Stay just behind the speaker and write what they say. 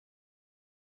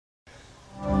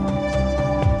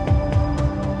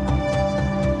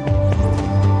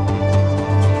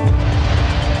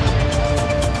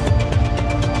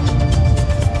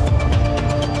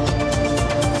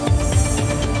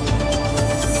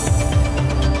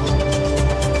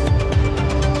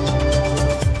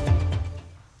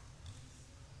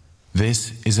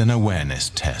This is an awareness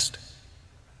test.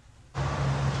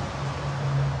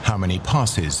 How many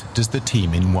passes does the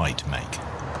team in white make?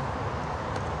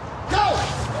 Go!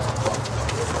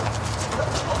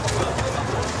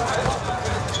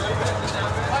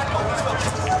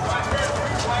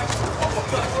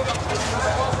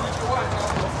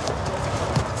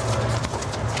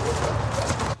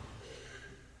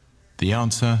 The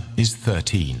answer is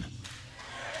 13.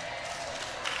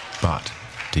 But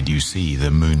did you see the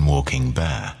moonwalking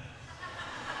bear?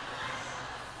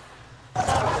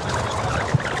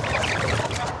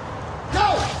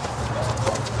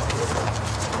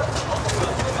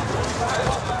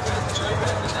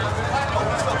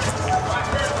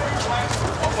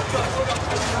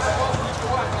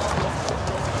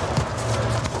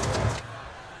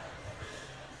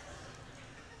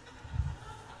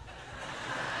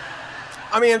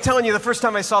 I mean, I'm telling you, the first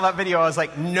time I saw that video, I was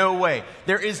like, no way.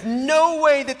 There is no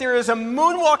way that there is a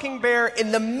moonwalking bear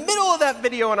in the middle of that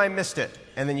video and I missed it.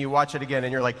 And then you watch it again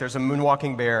and you're like, there's a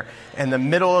moonwalking bear in the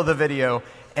middle of the video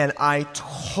and I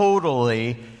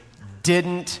totally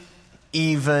didn't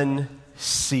even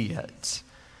see it.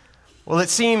 Well, it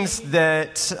seems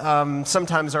that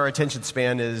sometimes our attention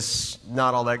span is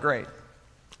not all that great.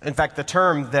 In fact, the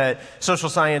term that social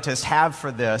scientists have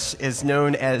for this is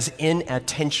known as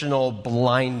inattentional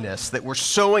blindness, that we're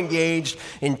so engaged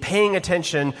in paying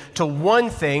attention to one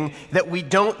thing that we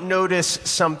don't notice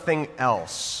something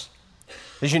else.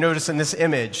 As you notice in this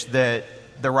image, that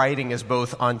the writing is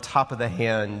both on top of the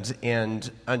hand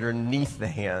and underneath the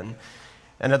hand.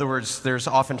 In other words, there's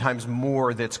oftentimes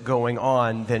more that's going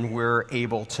on than we're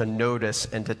able to notice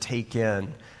and to take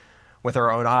in with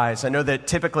our own eyes. I know that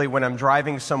typically when I'm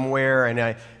driving somewhere and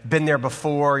I've been there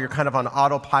before, you're kind of on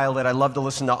autopilot. I love to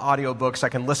listen to audiobooks. I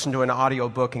can listen to an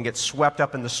audiobook and get swept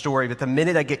up in the story. But the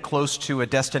minute I get close to a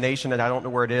destination and I don't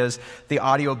know where it is, the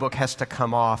audiobook has to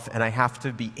come off and I have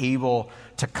to be able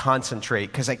to concentrate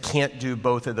because I can't do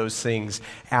both of those things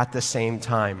at the same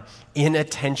time.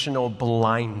 Inattentional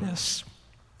blindness.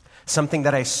 Something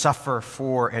that I suffer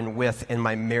for and with in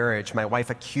my marriage. My wife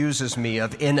accuses me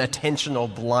of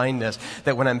inattentional blindness,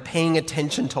 that when I'm paying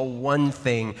attention to one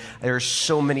thing, there are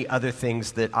so many other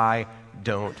things that I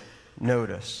don't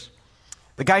notice.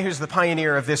 The guy who's the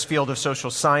pioneer of this field of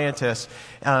social scientists,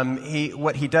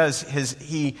 what he does is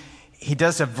he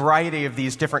does a variety of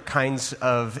these different kinds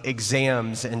of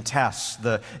exams and tests.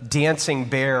 The dancing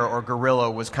bear or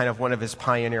gorilla was kind of one of his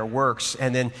pioneer works.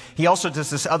 And then he also does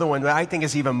this other one that I think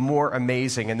is even more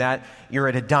amazing, and that you're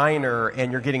at a diner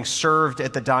and you're getting served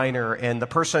at the diner, and the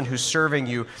person who's serving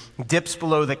you dips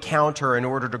below the counter in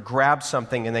order to grab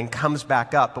something and then comes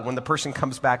back up. But when the person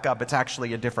comes back up, it's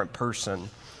actually a different person.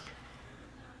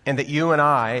 And that you and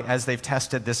I, as they've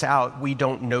tested this out, we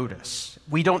don't notice.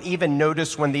 We don't even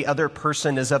notice when the other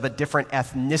person is of a different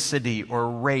ethnicity or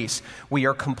race. We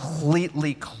are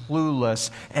completely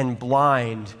clueless and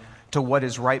blind to what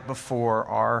is right before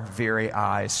our very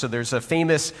eyes. So there's a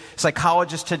famous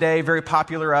psychologist today, very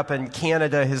popular up in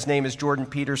Canada. His name is Jordan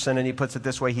Peterson, and he puts it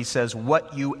this way. He says,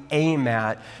 what you aim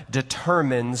at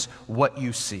determines what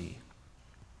you see.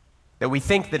 That we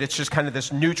think that it's just kind of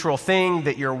this neutral thing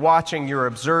that you're watching, you're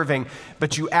observing,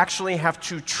 but you actually have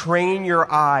to train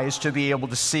your eyes to be able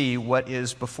to see what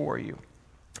is before you.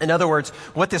 In other words,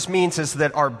 what this means is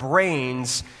that our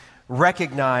brains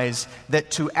recognize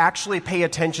that to actually pay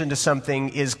attention to something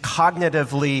is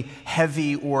cognitively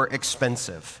heavy or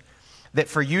expensive. That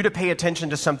for you to pay attention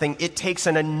to something, it takes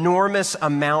an enormous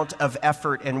amount of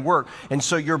effort and work. And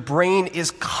so your brain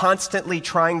is constantly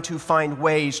trying to find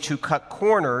ways to cut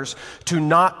corners, to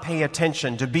not pay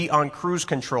attention, to be on cruise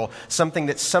control. Something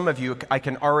that some of you, I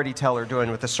can already tell, are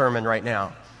doing with the sermon right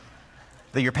now.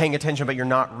 That you're paying attention, but you're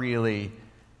not really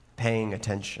paying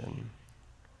attention.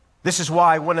 This is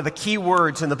why one of the key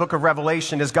words in the book of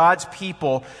Revelation is God's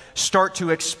people start to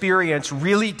experience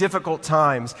really difficult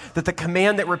times, that the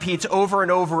command that repeats over and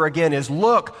over again is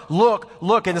look, look,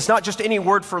 look. And it's not just any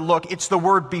word for look, it's the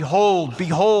word behold,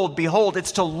 behold, behold.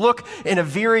 It's to look in a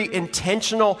very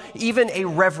intentional, even a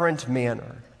reverent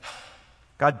manner.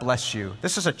 God bless you.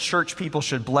 This is a church people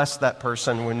should bless that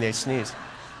person when they sneeze.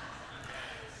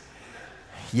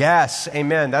 Yes,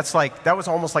 amen. That was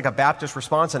almost like a Baptist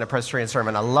response in a Presbyterian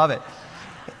sermon. I love it.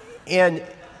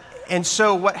 And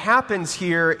so what happens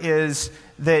here is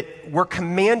that we're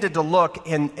commanded to look,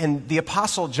 and the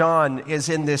Apostle John is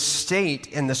in this state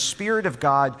in the Spirit of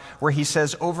God where he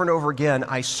says over and over again,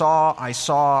 I saw, I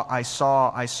saw, I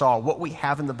saw, I saw. What we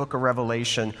have in the book of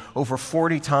Revelation over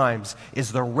 40 times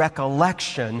is the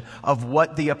recollection of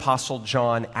what the Apostle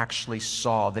John actually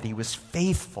saw, that he was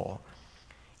faithful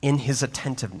in his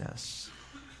attentiveness.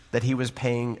 that he was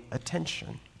paying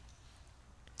attention.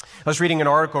 I was reading an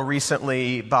article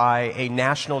recently by a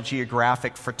National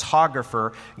Geographic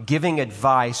photographer giving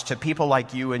advice to people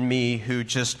like you and me who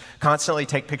just constantly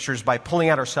take pictures by pulling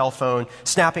out our cell phone,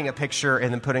 snapping a picture,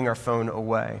 and then putting our phone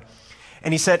away.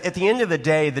 And he said, at the end of the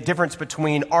day, the difference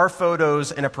between our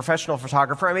photos and a professional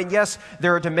photographer, I mean, yes,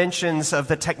 there are dimensions of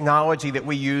the technology that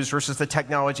we use versus the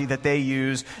technology that they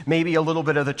use, maybe a little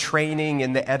bit of the training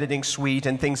and the editing suite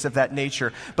and things of that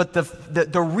nature. But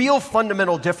the real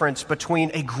fundamental difference between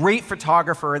a great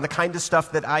photographer and the kind of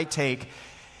stuff that I take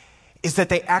is that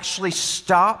they actually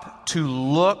stop to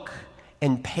look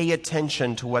and pay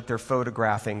attention to what they're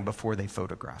photographing before they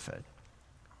photograph it.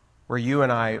 Where you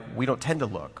and I, we don't tend to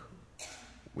look.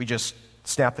 We just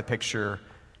snap the picture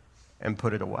and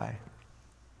put it away.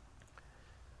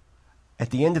 At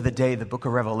the end of the day, the book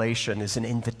of Revelation is an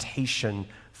invitation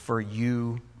for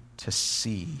you to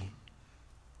see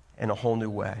in a whole new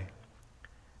way.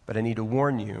 But I need to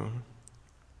warn you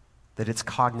that it's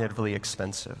cognitively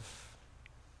expensive,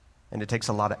 and it takes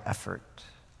a lot of effort.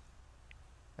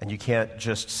 And you can't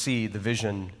just see the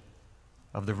vision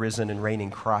of the risen and reigning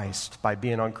Christ by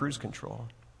being on cruise control.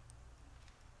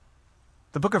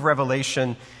 The book of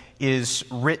Revelation is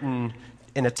written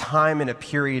in a time and a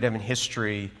period of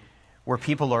history where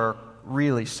people are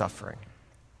really suffering.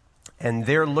 And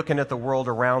they're looking at the world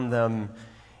around them,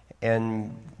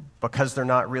 and because they're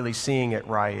not really seeing it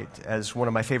right, as one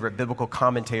of my favorite biblical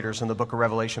commentators in the book of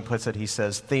Revelation puts it, he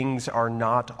says, things are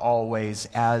not always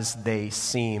as they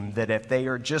seem. That if they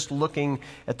are just looking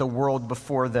at the world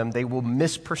before them, they will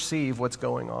misperceive what's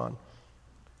going on.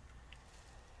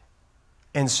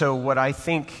 And so what I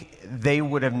think they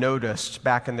would have noticed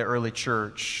back in the early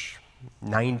church,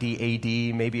 90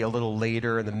 AD, maybe a little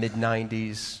later in the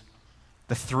mid-90s,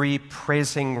 the three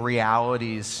praising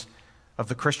realities of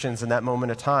the Christians in that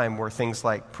moment of time were things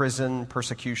like prison,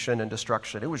 persecution, and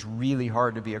destruction. It was really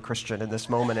hard to be a Christian in this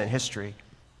moment in history.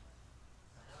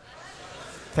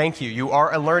 Thank you. You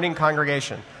are a learning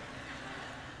congregation.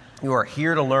 You are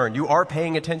here to learn. You are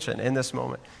paying attention in this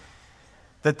moment.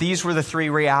 That these were the three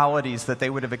realities that they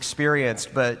would have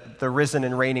experienced, but the risen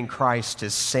and reigning Christ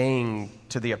is saying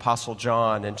to the Apostle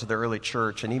John and to the early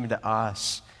church and even to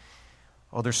us,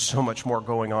 oh, there's so much more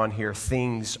going on here.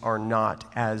 Things are not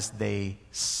as they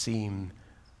seem.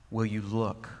 Will you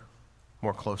look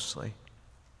more closely?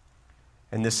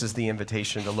 And this is the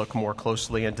invitation to look more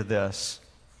closely into this.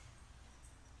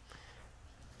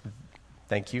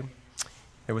 Thank you.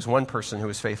 There was one person who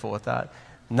was faithful with that.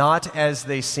 Not as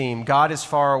they seem. God is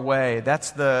far away.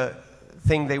 That's the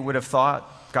thing they would have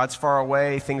thought. God's far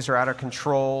away. Things are out of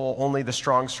control. Only the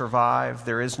strong survive.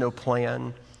 There is no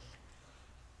plan.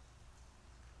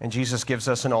 And Jesus gives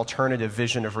us an alternative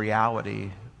vision of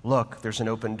reality. Look, there's an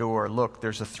open door. Look,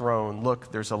 there's a throne.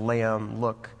 Look, there's a lamb.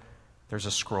 Look, there's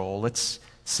a scroll. Let's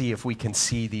see if we can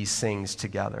see these things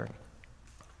together.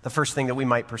 The first thing that we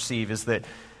might perceive is that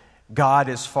God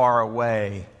is far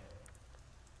away.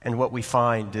 And what we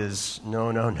find is,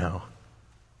 no.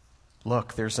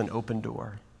 Look, there's an open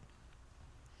door.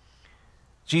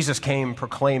 Jesus came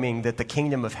proclaiming that the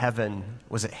kingdom of heaven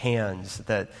was at hand,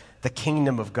 that the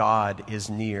kingdom of God is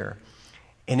near.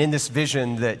 And in this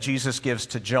vision that Jesus gives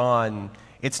to John,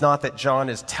 it's not that John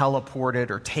is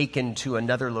teleported or taken to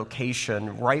another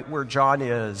location. Right where John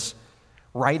is,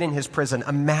 right in his prison.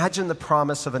 Imagine the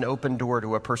promise of an open door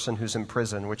to a person who's in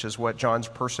prison, which is what John's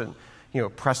present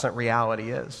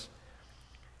reality is.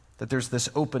 That there's this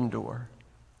open door.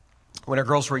 When our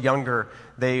girls were younger,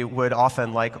 they would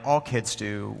often, like all kids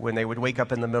do, when they would wake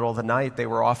up in the middle of the night, they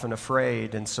were often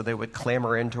afraid, and so they would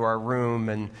clamber into our room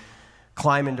and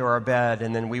climb into our bed,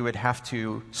 and then we would have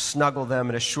to snuggle them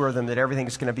and assure them that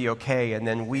everything's going to be okay, and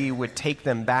then we would take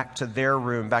them back to their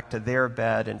room, back to their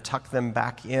bed, and tuck them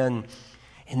back in.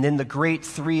 And then the great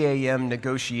 3 a.m.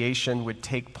 negotiation would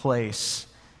take place.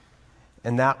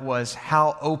 And that was,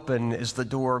 how open is the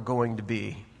door going to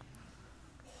be?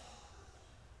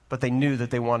 But they knew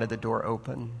that they wanted the door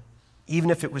open, even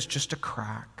if it was just a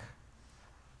crack.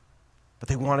 But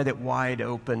they wanted it wide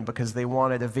open because they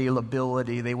wanted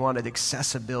availability, they wanted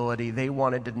accessibility, they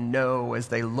wanted to know as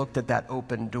they looked at that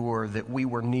open door that we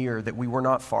were near, that we were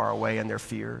not far away in their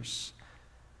fears.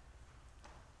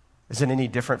 Is it any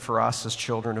different for us as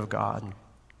children of God?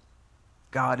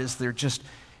 God, is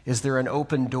there an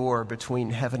open door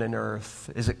between heaven and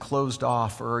earth? Is it closed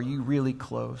off, or are you really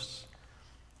close?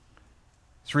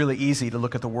 It's really easy to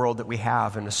look at the world that we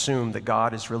have and assume that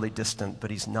God is really distant,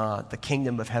 but he's not. The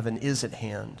kingdom of heaven is at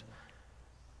hand,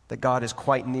 that God is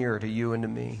quite near to you and to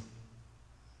me.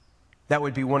 That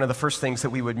would be one of the first things that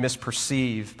we would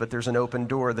misperceive, but there's an open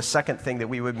door. The second thing that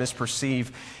we would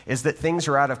misperceive is that things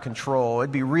are out of control.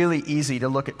 It'd be really easy to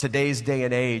look at today's day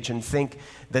and age and think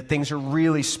that things are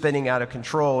really spinning out of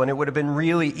control. And it would have been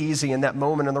really easy in that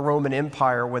moment in the Roman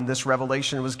Empire when this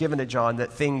revelation was given to John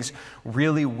that things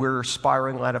really were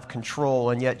spiraling out of control.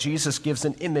 And yet Jesus gives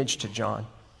an image to John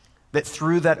that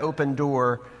through that open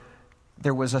door,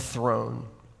 there was a throne.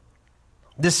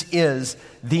 This is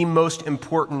the most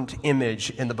important image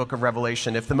in the book of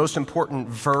Revelation. If the most important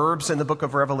verbs in the book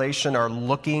of Revelation are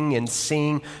looking and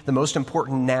seeing, the most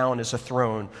important noun is a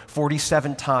throne.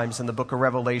 47 times in the book of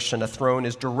Revelation, a throne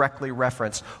is directly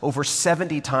referenced. Over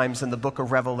 70 times in the book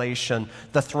of Revelation,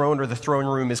 the throne or the throne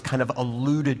room is kind of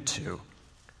alluded to.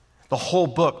 The whole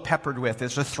book peppered with,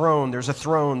 there's a throne, there's a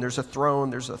throne, there's a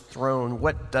throne, there's a throne.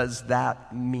 What does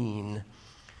that mean?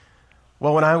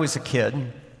 Well, when I was a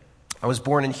kid, I was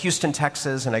born in Houston,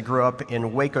 Texas, and I grew up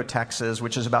in Waco, Texas,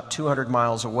 which is about 200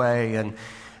 miles away. And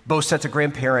both sets of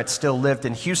grandparents still lived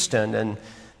in Houston, and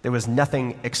there was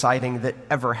nothing exciting that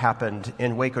ever happened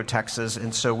in Waco, Texas.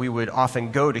 And so we would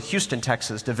often go to Houston,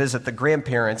 Texas to visit the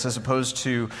grandparents as opposed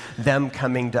to them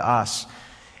coming to us.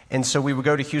 And so we would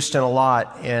go to Houston a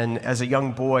lot, and as a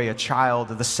young boy, a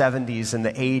child of the 70s and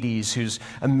the 80s, whose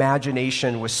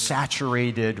imagination was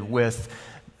saturated with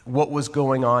what was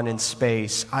going on in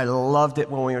space. I loved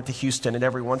it when we went to Houston, and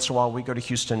every once in a while we go to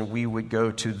Houston, we would go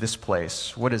to this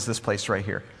place. What is this place right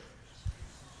here?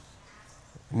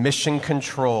 Mission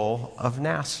Control of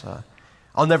NASA.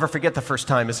 I'll never forget the first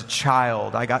time as a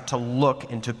child I got to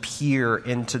look and to peer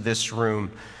into this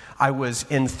room. I was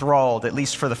enthralled, at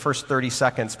least for the first 30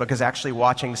 seconds, because actually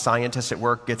watching scientists at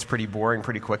work gets pretty boring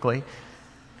pretty quickly.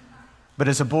 But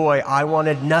as a boy, I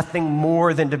wanted nothing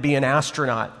more than to be an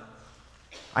astronaut.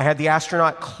 I had the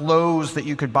astronaut clothes that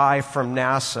you could buy from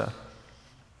NASA.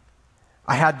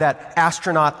 I had that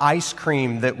astronaut ice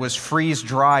cream that was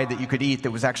freeze-dried that you could eat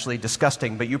that was actually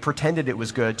disgusting, but you pretended it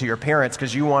was good to your parents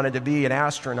because you wanted to be an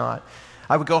astronaut.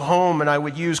 I would go home and I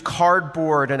would use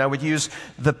cardboard and I would use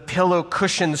the pillow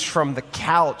cushions from the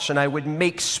couch and I would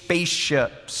make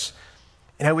spaceships.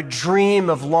 And I would dream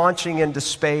of launching into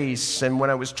space. And when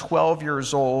I was 12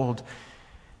 years old,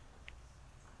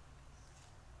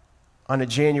 on a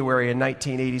January in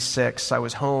 1986, I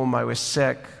was home, I was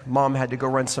sick. Mom had to go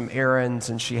run some errands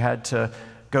and she had to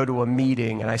go to a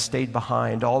meeting, and I stayed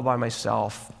behind all by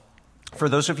myself. For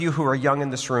those of you who are young in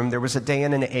this room, there was a day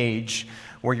and an age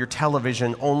where your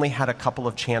television only had a couple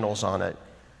of channels on it.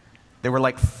 There were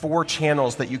like 4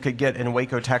 channels that you could get in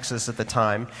Waco, Texas at the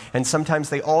time, and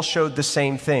sometimes they all showed the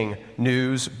same thing.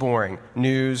 News, boring.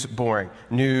 News, boring.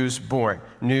 News, boring.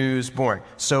 News, boring.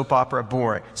 Soap opera,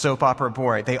 boring. Soap opera,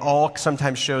 boring. They all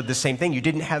sometimes showed the same thing. You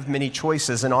didn't have many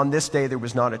choices, and on this day there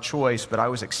was not a choice, but I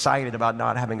was excited about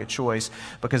not having a choice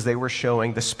because they were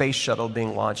showing the space shuttle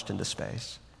being launched into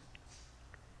space.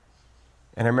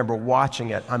 And I remember watching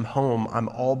it. I'm home. I'm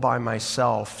all by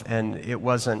myself, and it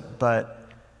wasn't but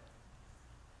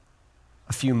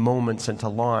a few moments into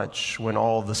launch when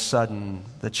all of a sudden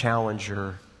the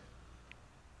Challenger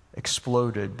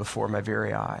exploded before my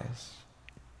very eyes.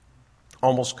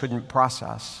 Almost couldn't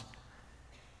process,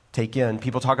 take in.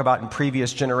 People talk about in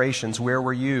previous generations, where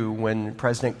were you when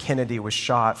President Kennedy was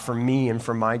shot? For me and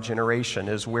for my generation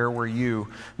is where were you?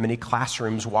 Many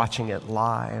classrooms watching it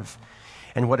live.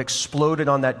 And what exploded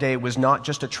on that day was not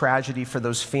just a tragedy for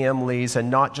those families and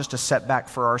not just a setback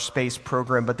for our space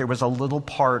program, but there was a little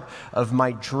part of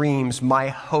my dreams, my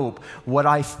hope, what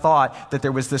I thought that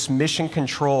there was this mission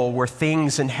control where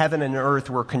things in heaven and earth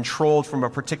were controlled from a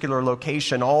particular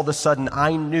location. All of a sudden,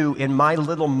 I knew in my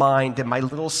little mind, in my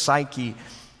little psyche,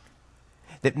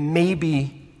 that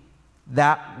maybe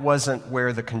that wasn't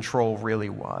where the control really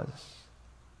was.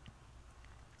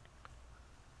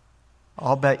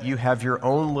 I'll bet you have your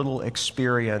own little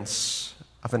experience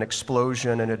of an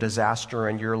explosion and a disaster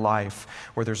in your life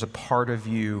where there's a part of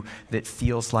you that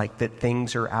feels like that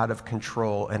things are out of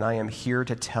control. And I am here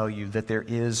to tell you that there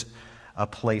is a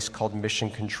place called Mission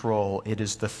Control. It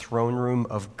is the throne room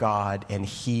of God, and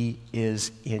He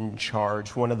is in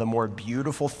charge. One of the more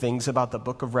beautiful things about the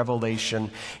book of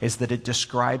Revelation is that it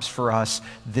describes for us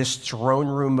this throne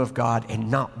room of God,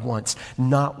 and not once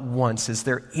is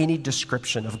there any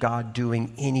description of God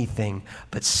doing anything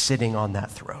but sitting on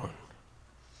that throne.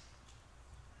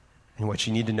 And what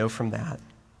you need to know from that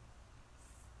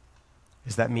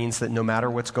is that means that no matter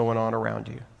what's going on around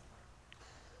you,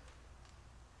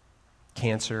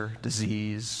 cancer,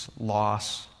 disease,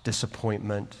 loss,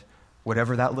 disappointment,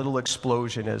 whatever that little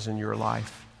explosion is in your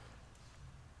life,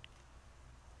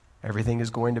 everything is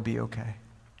going to be okay.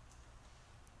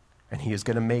 And He is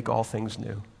going to make all things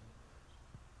new.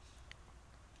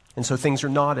 And so things are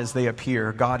not as they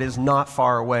appear. God is not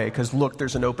far away because, look,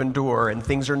 there's an open door. And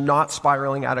things are not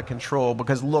spiraling out of control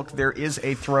because, look, there is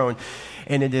a throne.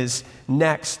 And it is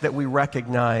next that we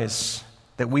recognize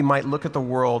that we might look at the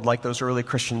world like those early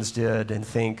Christians did and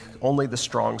think only the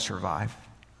strong survive.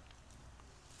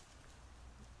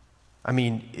 I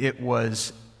mean, it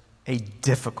was a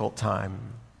difficult time.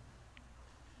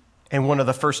 And one of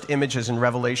the first images in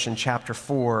Revelation chapter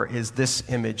 4 is this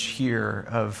image here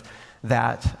of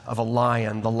a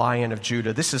lion, the Lion of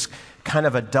Judah. This is kind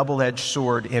of a double-edged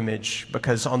sword image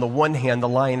because on the one hand, the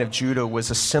Lion of Judah was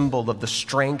a symbol of the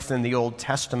strength in the Old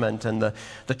Testament and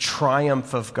the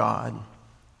triumph of God.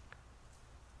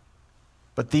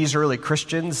 But these early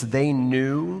Christians, they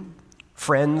knew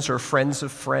friends or friends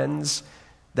of friends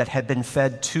that had been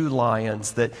fed to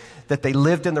lions, that they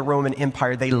lived in the Roman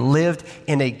Empire. They lived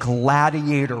in a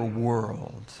gladiator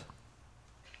world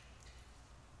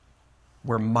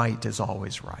where might is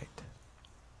always right.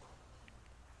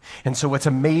 And so what's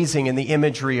amazing in the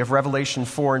imagery of Revelation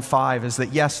 4 and 5 is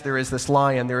that, yes, there is this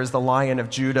lion, there is the Lion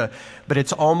of Judah, but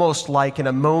it's almost like in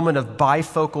a moment of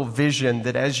bifocal vision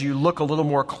that as you look a little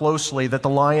more closely, that the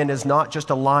lion is not just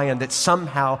a lion, that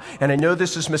somehow, and I know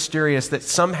this is mysterious, that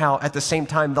somehow at the same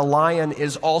time the lion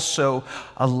is also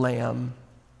a lamb.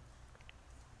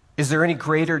 Is there any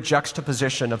greater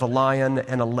juxtaposition of a lion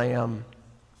and a lamb?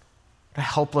 A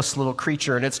helpless little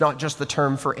creature, and it's not just the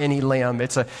term for any lamb.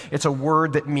 It's a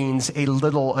word that means a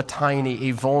little, a tiny,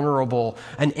 a vulnerable,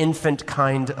 an infant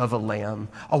kind of a lamb,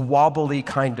 a wobbly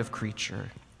kind of creature.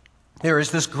 There is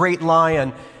this great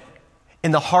lion in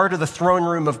the heart of the throne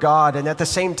room of God, and at the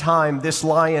same time, this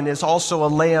lion is also a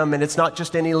lamb, and it's not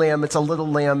just any lamb, it's a little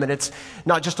lamb, and it's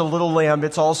not just a little lamb,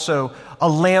 it's also a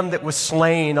lamb that was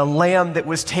slain, a lamb that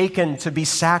was taken to be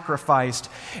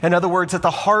sacrificed. In other words, at the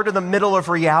heart of the middle of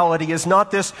reality is not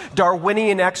this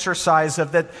Darwinian exercise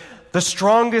of that the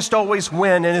strongest always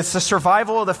win, and it's the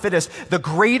survival of the fittest. The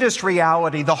greatest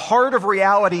reality, the heart of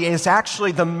reality, is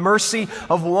actually the mercy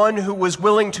of one who was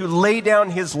willing to lay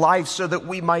down his life so that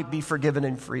we might be forgiven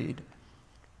and freed.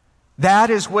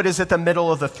 That is what is at the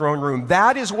middle of the throne room.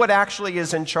 That is what actually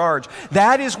is in charge.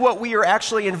 That is what we are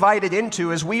actually invited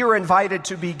into, as we are invited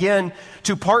to begin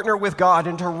to partner with God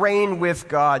and to reign with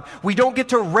God. We don't get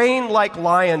to reign like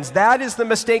lions. That is the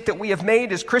mistake that we have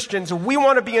made as Christians. We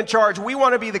want to be in charge. We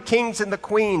want to be the kings and the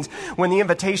queens, when the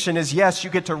invitation is, yes, you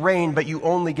get to reign, but you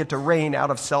only get to reign out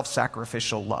of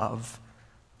self-sacrificial love.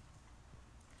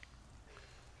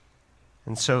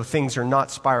 And so things are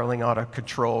not spiraling out of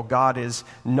control. God is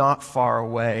not far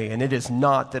away. And it is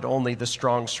not that only the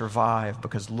strong survive,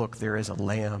 because look, there is a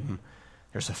lamb,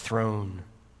 there's a throne,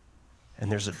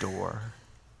 and there's a door.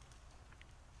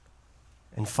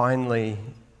 And finally,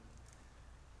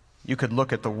 you could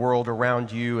look at the world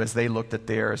around you as they looked at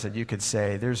theirs, and you could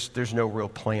say, there's no real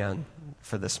plan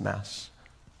for this mess.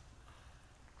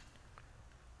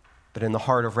 But in the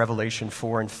heart of Revelation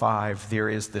 4 and 5, there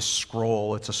is this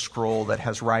scroll. It's a scroll that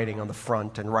has writing on the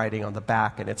front and writing on the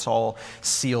back, and it's all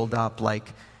sealed up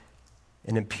like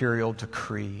an imperial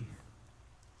decree.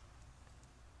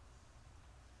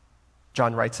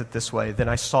 John writes it this way: "Then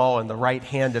I saw in the right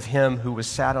hand of him who was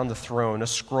sat on the throne a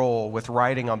scroll with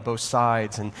writing on both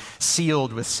sides and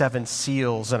sealed with 7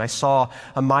 seals. And I saw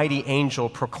a mighty angel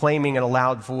proclaiming in a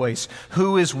loud voice,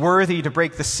 'Who is worthy to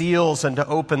break the seals and to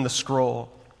open the scroll?'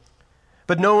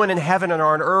 But no one in heaven or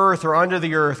on earth or under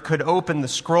the earth could open the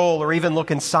scroll or even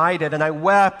look inside it. And I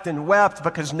wept and wept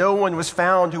because no one was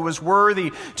found who was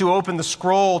worthy to open the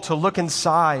scroll, to look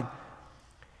inside.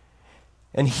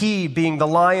 And he, being the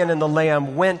lion and the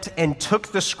lamb, went and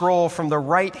took the scroll from the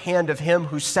right hand of him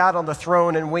who sat on the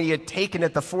throne. And when he had taken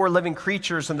it, the 4 living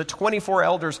creatures and the 24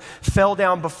 elders fell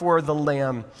down before the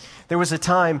Lamb." There was a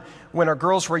time when our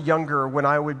girls were younger, when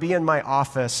I would be in my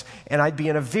office and I'd be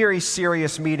in a very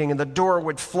serious meeting and the door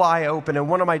would fly open and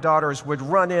one of my daughters would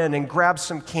run in and grab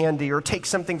some candy or take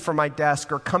something from my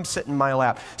desk or come sit in my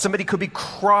lap. Somebody could be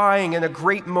crying in a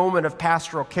great moment of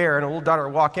pastoral care and a little daughter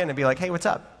would walk in and be like, "Hey, what's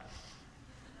up?"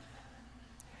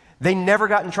 They never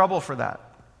got in trouble for that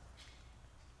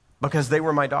because they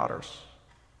were my daughters.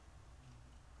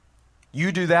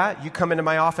 You do that, you come into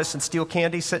my office and steal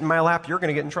candy, sit in my lap, you're going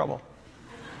to get in trouble.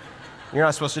 You're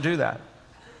not supposed to do that.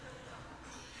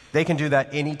 They can do that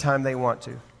anytime they want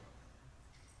to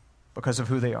because of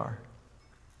who they are.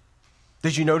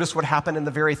 Did you notice what happened in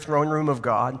the very throne room of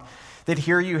God? That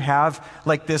here you have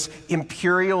like this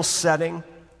imperial setting,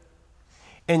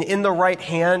 and in the right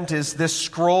hand is this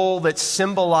scroll that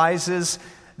symbolizes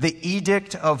the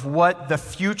edict of what the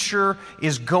future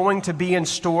is going to be in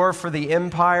store for the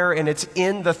empire, and it's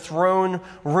in the throne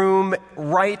room,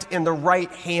 right in the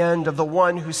right hand of the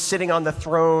one who's sitting on the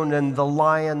throne, and the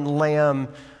lion lamb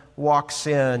walks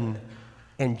in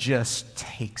and just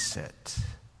takes it.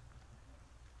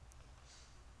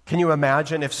 Can you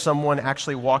imagine if someone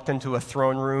actually walked into a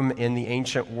throne room in the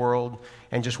ancient world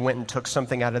and just went and took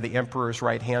something out of the emperor's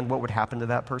right hand? What would happen to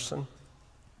that person?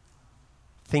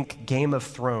 Think Game of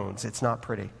Thrones. It's not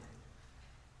pretty.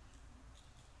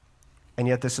 And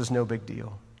yet this is no big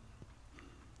deal.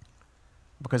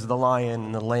 Because the lion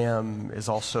and the lamb is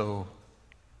also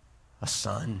a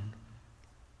son.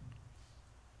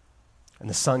 And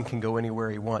the son can go anywhere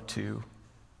he wants to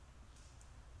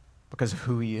because of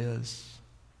who he is.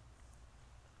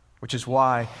 Which is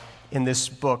why in this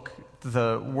book,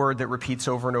 the word that repeats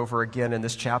over and over again in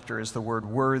this chapter is the word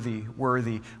worthy,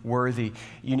 worthy, worthy.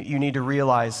 You need to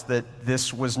realize that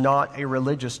this was not a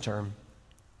religious term.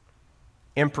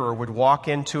 Emperor would walk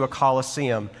into a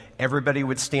coliseum, everybody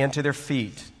would stand to their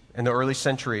feet in the early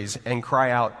centuries and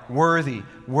cry out, worthy,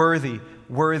 worthy,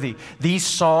 worthy. These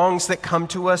songs that come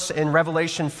to us in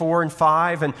Revelation 4 and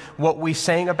 5 and what we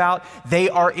sang about, they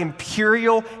are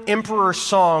imperial emperor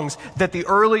songs that the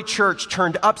early church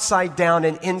turned upside down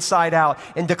and inside out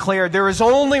and declared there is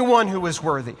only one who is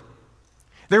worthy.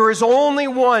 There is only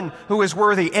one who is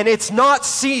worthy, and it's not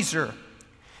Caesar.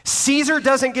 Caesar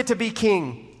doesn't get to be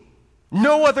king.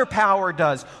 No other power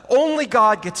does. Only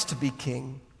God gets to be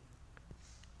king.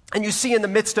 And you see in the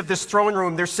midst of this throne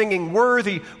room, they're singing,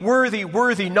 worthy, worthy,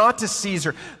 worthy, not to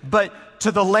Caesar, but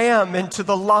to the Lamb and to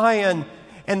the lion.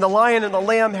 And the lion and the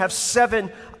lamb have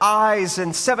 7 eyes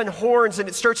and 7 horns, and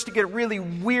it starts to get really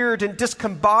weird and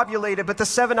discombobulated. But the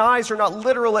 7 eyes are not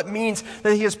literal. It means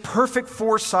that he has perfect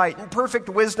foresight and perfect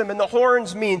wisdom, and the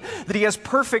horns mean that he has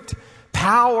perfect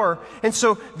power. And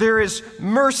so there is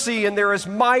mercy and there is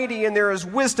mighty and there is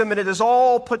wisdom, and it is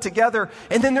all put together.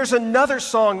 And then there's another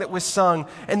song that was sung,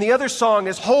 and the other song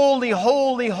is holy,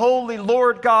 holy, holy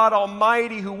Lord God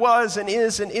Almighty, who was and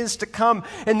is to come.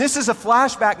 And this is a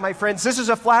flashback, my friends. This is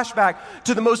a flashback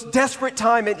to the most desperate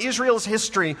time in Israel's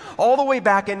history, all the way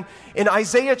back in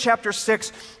Isaiah chapter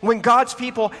 6, when God's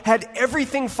people had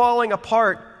everything falling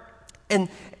apart, and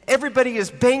everybody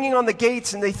is banging on the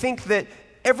gates, and they think that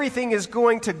everything is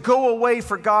going to go away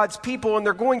for God's people, and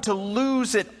they're going to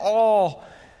lose it all.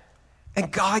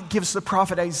 And God gives the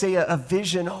prophet Isaiah a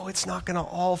vision. Oh, it's not going to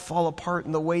all fall apart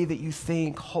in the way that you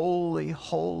think. Holy,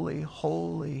 holy,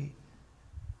 holy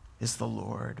is the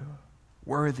Lord.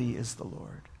 Worthy is the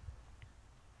Lord.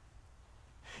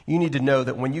 You need to know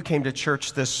that when you came to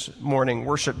church this morning,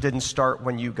 worship didn't start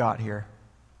when you got here.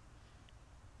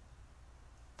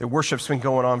 The worship's been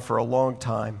going on for a long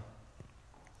time.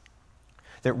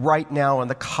 That right now in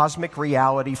the cosmic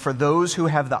reality, for those who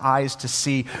have the eyes to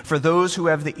see, for those who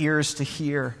have the ears to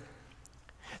hear,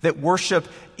 that worship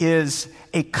is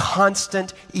a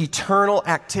constant, eternal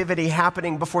activity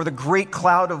happening before the great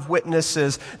cloud of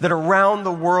witnesses that around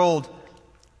the world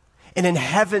and in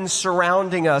heaven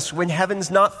surrounding us, when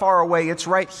heaven's not far away, it's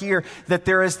right here, that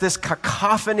there is this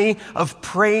cacophony of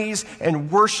praise and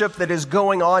worship that is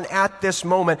going on at this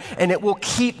moment, and it will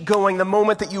keep going the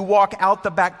moment that you walk out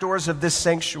the back doors of this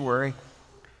sanctuary.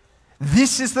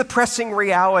 This is the pressing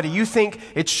reality. You think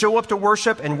it's show up to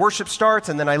worship and worship starts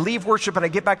and then I leave worship and I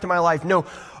get back to my life. No,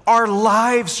 our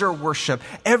lives are worship.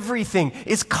 Everything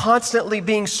is constantly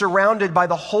being surrounded by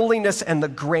the holiness and the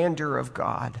grandeur of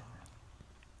God.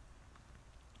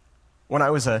 When I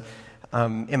was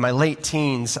in my late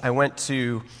teens, I went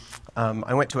to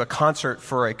a concert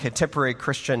for a contemporary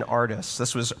Christian artist.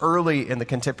 This was early in the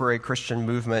contemporary Christian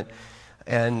movement,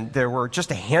 and there were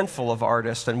just a handful of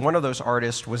artists, and one of those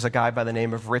artists was a guy by the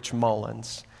name of Rich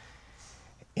Mullins.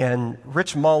 And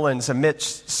Rich Mullins,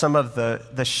 amidst some of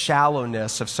the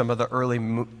shallowness of some of the early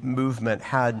movement,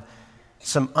 had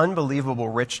some unbelievable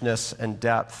richness and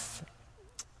depth,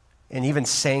 and even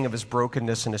sang of his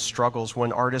brokenness and his struggles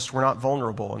when artists were not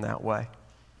vulnerable in that way.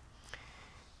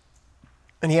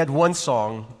 And he had one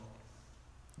song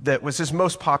that was his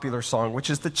most popular song, which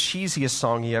is the cheesiest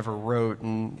song he ever wrote,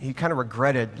 and he kind of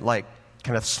regretted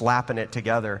kind of slapping it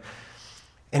together.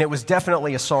 And it was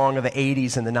definitely a song of the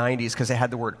 80s and the 90s because it had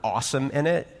the word awesome in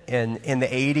it. And in the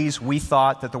 80s, we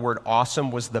thought that the word awesome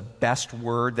was the best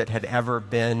word that had ever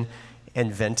been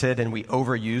invented, and we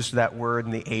overused that word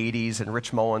in the 80s, and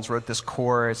Rich Mullins wrote this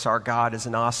chorus, our God is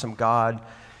an awesome God.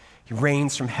 He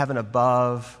reigns from heaven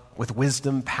above with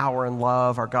wisdom, power, and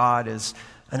love. Our God is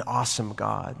an awesome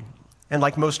God. And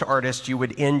like most artists, you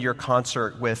would end your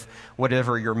concert with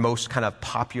whatever your most kind of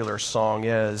popular song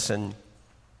is. And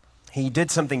He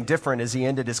did something different as he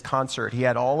ended his concert. He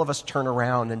had all of us turn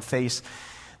around and face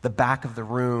the back of the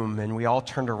room, and we all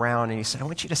turned around, and he said, I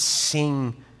want you to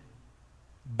sing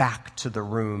back to the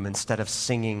room instead of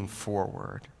singing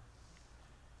forward.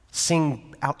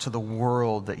 Sing out to the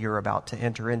world that you're about to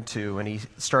enter into. And he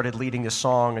started leading the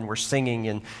song, and we're singing,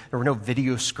 and there were no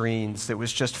video screens. It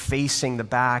was just facing the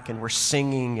back, and we're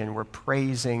singing and we're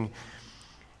praising.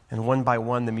 And one by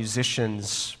one, the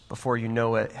musicians, before you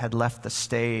know it, had left the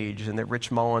stage, and that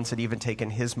Rich Mullins had even taken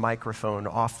his microphone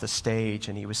off the stage,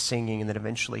 and he was singing, and then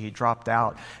eventually he dropped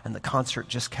out, and the concert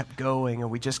just kept going,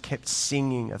 and we just kept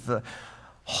singing of the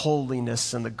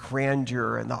holiness and the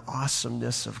grandeur and the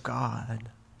awesomeness of God.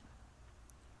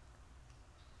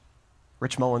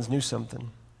 Rich Mullins knew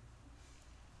something.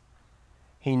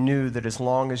 He knew that as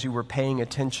long as you were paying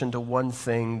attention to one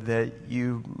thing, that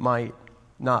you might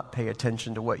not pay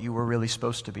attention to what you were really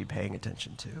supposed to be paying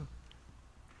attention to.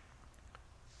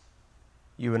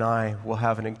 You and I will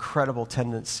have an incredible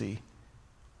tendency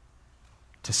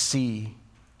to see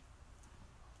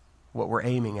what we're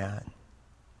aiming at.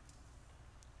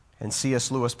 And C.S.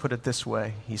 Lewis put it this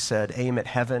way. He said, aim at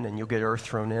heaven and you'll get earth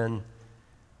thrown in.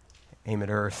 Aim at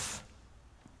earth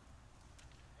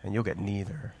and you'll get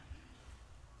neither.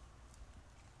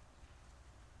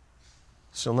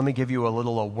 So let me give you a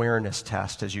little awareness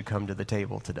test as you come to the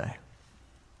table today.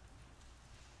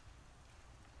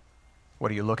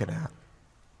 What are you looking at?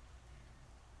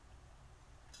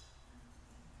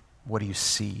 What do you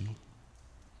see?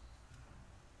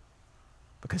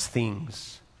 Because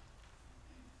things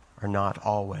are not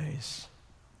always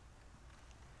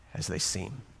as they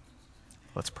seem.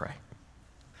 Let's pray.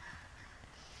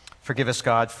 Forgive us,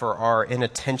 God, for our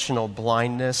inattentional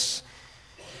blindness,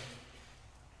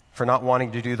 for not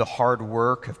wanting to do the hard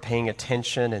work of paying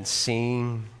attention and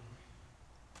seeing.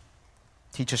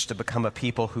 Teach us to become a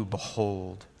people who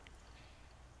behold.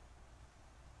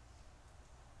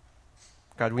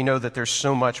 God, we know that there's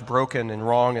so much broken and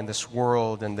wrong in this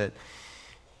world, and that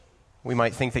we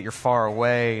might think that you're far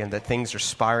away and that things are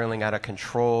spiraling out of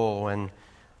control and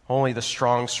only the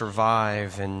strong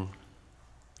survive and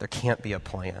there can't be a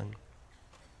plan.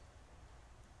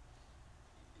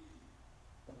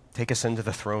 Take us into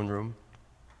the throne room.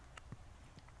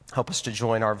 Help us to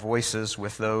join our voices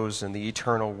with those in the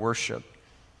eternal worship.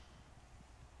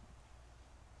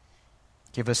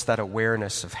 Give us that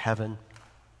awareness of heaven,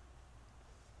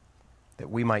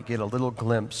 that we might get a little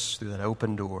glimpse through that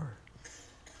open door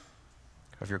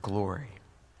of your glory.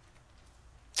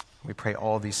 We pray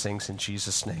all these things in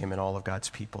Jesus' name, and all of God's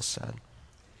people said.